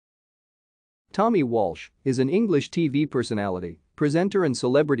Tommy Walsh is an English TV personality, presenter and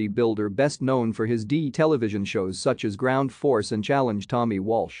celebrity builder best known for his television shows such as Ground Force and Challenge. Tommy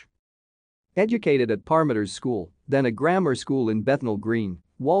Walsh. Educated at Parmiter's School, then a grammar school in Bethnal Green,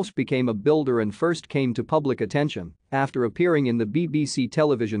 Walsh became a builder and first came to public attention after appearing in the BBC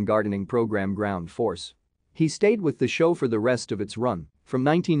television gardening programme Ground Force. He stayed with the show for the rest of its run, from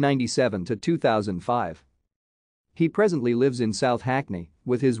 1997 to 2005. He presently lives in South Hackney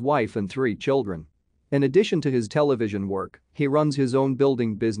with his wife and 3 children. In addition to his television work, he runs his own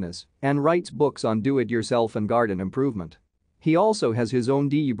building business and writes books on do-it-yourself and garden improvement. He also has his own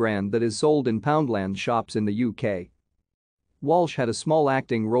brand that is sold in Poundland shops in the UK. Walsh had a small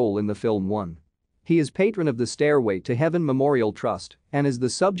acting role in the film One. He is patron of the Stairway to Heaven Memorial Trust and is the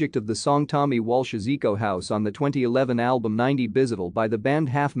subject of the song Tommy Walsh's Eco House on the 2011 album 90 Bizzle by the band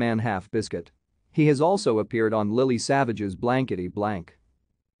Half Man Half Biscuit. He has also appeared on Lily Savage's Blankety Blank.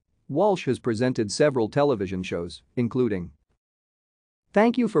 Walsh has presented several television shows, including.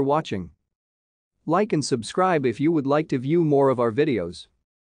 Thank you for watching. Like and subscribe if you would like to view more of our videos.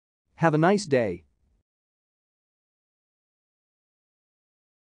 Have a nice day.